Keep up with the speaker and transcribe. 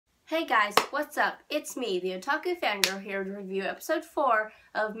Hey guys, what's up? It's me, the Otaku Fangirl, here to review episode 4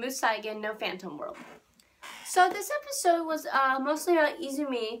 of Musaigen no Phantom World. So this episode was mostly about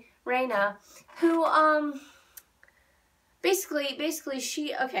Izumi, Reina, who, basically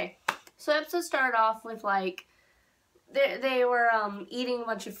she, okay, so the episode started off with, like, they were, eating a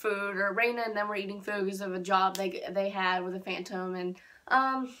bunch of food, or Reina and them were eating food because of a job they had with a phantom, and,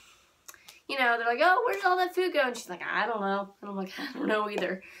 you know, they're like, oh, where's all that food go? And she's like, I don't know. And I'm like, I don't know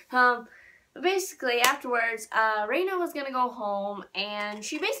either. But basically, afterwards, Reina was going to go home, and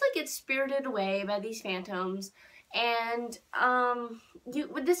she basically gets spirited away by these phantoms. And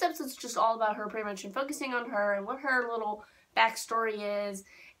this episode's just all about her, pretty much, and focusing on her and what her little backstory is.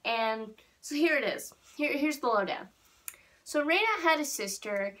 And so here it is. Here's the lowdown. So Reina had a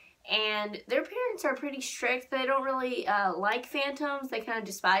sister, and their parents are pretty strict. They don't really like phantoms. They kind of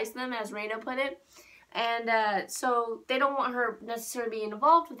despise them, as Reina put it. And so they don't want her necessarily being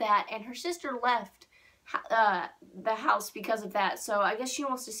involved with that. And her sister left the house because of that. So I guess she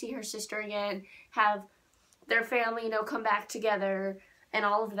wants to see her sister again, have their family, you know, come back together and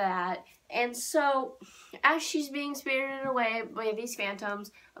all of that. And so as she's being spirited away by these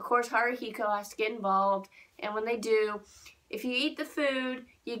phantoms, of course Haruhiko has to get involved. And when they do, if you eat the food,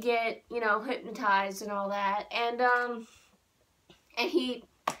 you get, you know, hypnotized and all that. And he,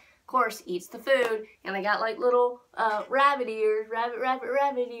 of course, eats the food. And they got, like, little rabbit ears,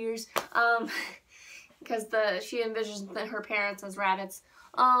 rabbit ears. Because she envisions her parents as rabbits.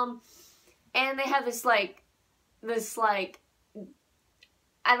 And they have this, I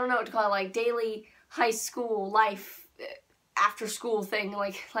don't know what to call it, like, daily high school life, after school thing,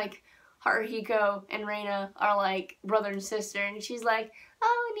 like, Haruhiko and Reina are like brother and sister, and she's like,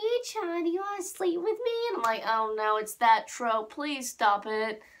 oh, Nii-chan, do you want to sleep with me? And I'm like, oh no, it's that trope, please stop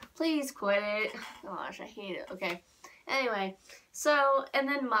it, please quit it. Gosh, I hate it. Okay, anyway, so, and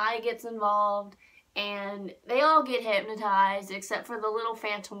then Mai gets involved, and they all get hypnotized, except for the little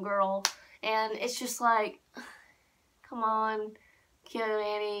phantom girl, and it's just like, come on, Kyoto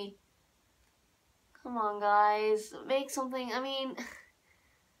Annie, come on guys, make something. I mean,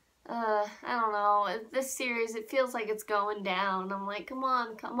 I don't know, this series, it feels like it's going down. I'm like, come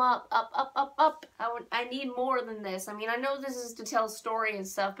on, come up. I need more than this. I mean, I know this is to tell a story and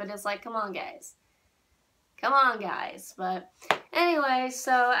stuff, but it's like, come on, guys. Come on, guys. But anyway,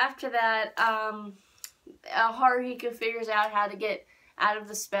 so after that, Haruhiko figures out how to get out of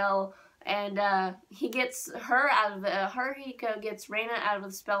the spell, and he gets her out of the, Haruhiko gets Reina out of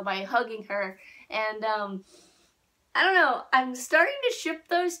the spell by hugging her, and, I don't know, I'm starting to ship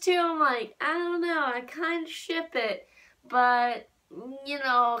those two. I'm like, I don't know, I kind of ship it, but, you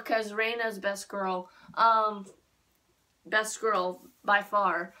know, because Reina's best girl by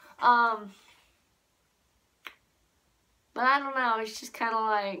far, but I don't know, it's just kind of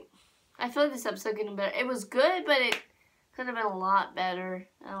like, I feel like this episode could have been better. It was good, but it could have been a lot better.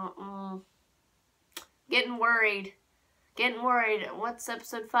 I don't know. Getting worried, what's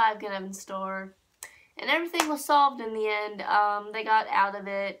episode 5 gonna have in store? And everything was solved in the end. They got out of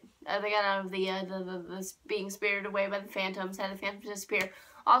it. They got out of the being spirited away by the phantoms, had the phantoms disappear.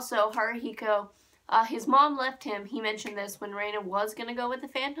 Also, Haruhiko, his mom left him. He mentioned this when Reina was going to go with the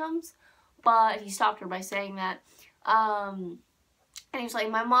phantoms, but he stopped her by saying that. And he was like,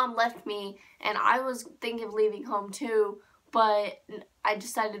 my mom left me, and I was thinking of leaving home too, but I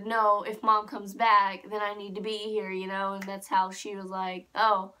decided, no, if mom comes back, then I need to be here, you know? And that's how she was like,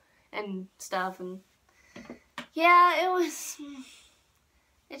 oh, and stuff, and yeah,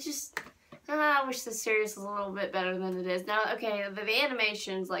 it's just, I wish the series was a little bit better than it is. Now, okay, the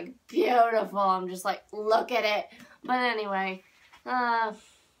animation's, like, beautiful. I'm just like, look at it. But anyway, I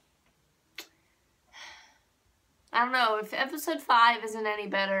don't know. If episode 5 isn't any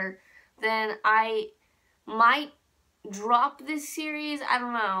better, then I might drop this series. I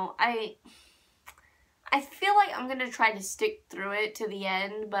don't know. I feel like I'm going to try to stick through it to the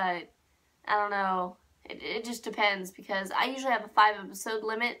end, but I don't know. It just depends, because I usually have a 5-episode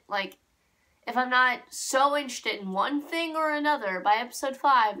limit. Like, if I'm not so interested in one thing or another by episode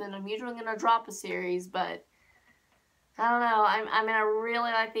 5, then I'm usually going to drop a series, but I don't know. I mean, I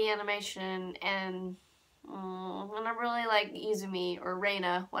really like the animation, and I really like Izumi, or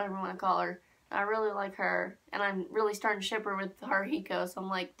Reina, whatever you want to call her. I really like her, and I'm really starting to ship her with Haruhiko, so I'm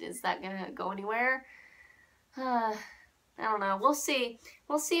like, is that going to go anywhere? I don't know. We'll see.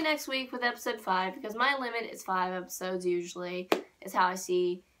 We'll see next week with episode 5, because my limit is 5 episodes usually, is how I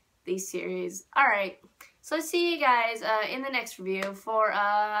see these series. Alright, so I'll see you guys in the next review for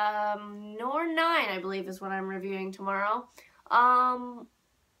Nor 9, I believe is what I'm reviewing tomorrow.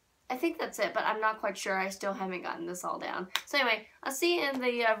 I think that's it, but I'm not quite sure. I still haven't gotten this all down. So anyway, I'll see you in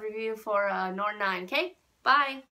the review for Norn 9, okay? Bye!